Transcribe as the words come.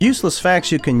Useless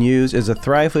Facts You Can Use is a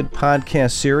Thrivehood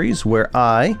podcast series where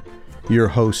I, your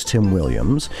host Tim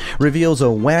Williams, reveals a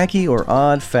wacky or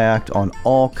odd fact on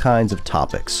all kinds of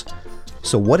topics.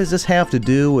 So what does this have to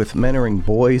do with mentoring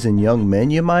boys and young men,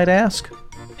 you might ask?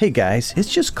 Hey guys,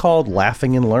 it's just called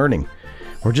laughing and learning.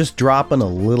 We're just dropping a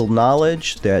little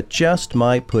knowledge that just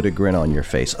might put a grin on your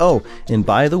face. Oh, and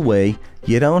by the way,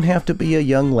 you don't have to be a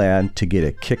young lad to get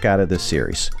a kick out of this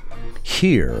series.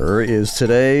 Here is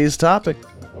today's topic.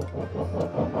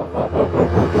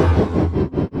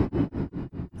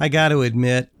 I got to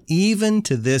admit, even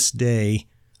to this day,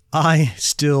 I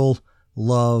still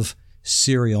love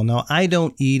cereal. Now, I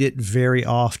don't eat it very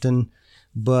often,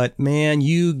 but man,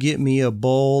 you get me a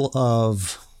bowl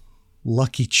of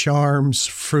Lucky Charms,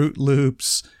 Fruit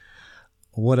Loops,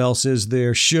 what else is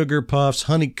there? Sugar Puffs,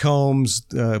 Honeycombs,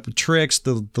 Trix,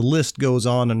 the list goes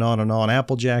on and on and on.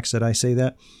 Apple Jacks, did I say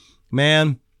that?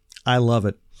 Man, I love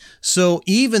it. So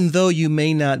even though you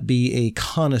may not be a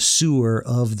connoisseur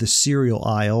of the cereal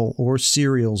aisle or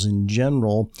cereals in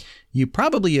general, you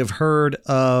probably have heard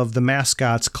of the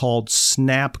mascots called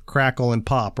Snap, Crackle, and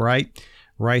Pop, right?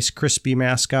 Rice Krispie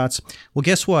mascots. Well,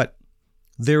 guess what?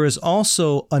 There is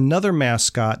also another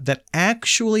mascot that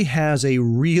actually has a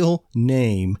real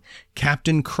name,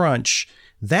 Captain Crunch.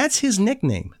 That's his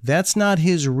nickname. That's not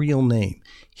his real name.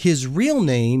 His real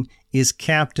name is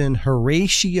Captain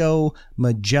Horatio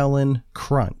Magellan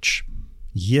Crunch.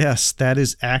 Yes, that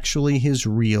is actually his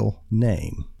real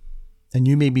name. And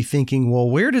you may be thinking, well,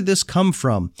 where did this come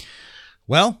from?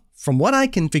 Well, from what I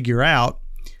can figure out,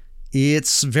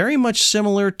 it's very much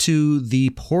similar to the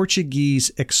Portuguese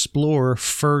explorer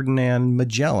Ferdinand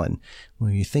Magellan.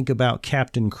 When you think about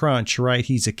Captain Crunch, right?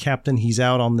 He's a captain. He's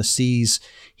out on the seas.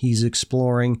 He's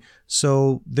exploring.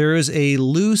 So there is a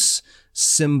loose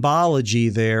symbology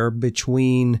there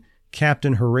between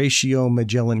Captain Horatio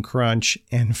Magellan Crunch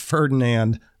and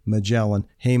Ferdinand Magellan.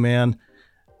 Hey, man,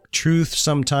 truth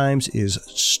sometimes is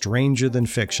stranger than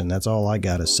fiction. That's all I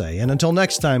got to say. And until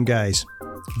next time, guys,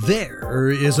 there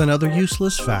is another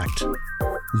useless fact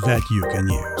that you can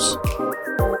use.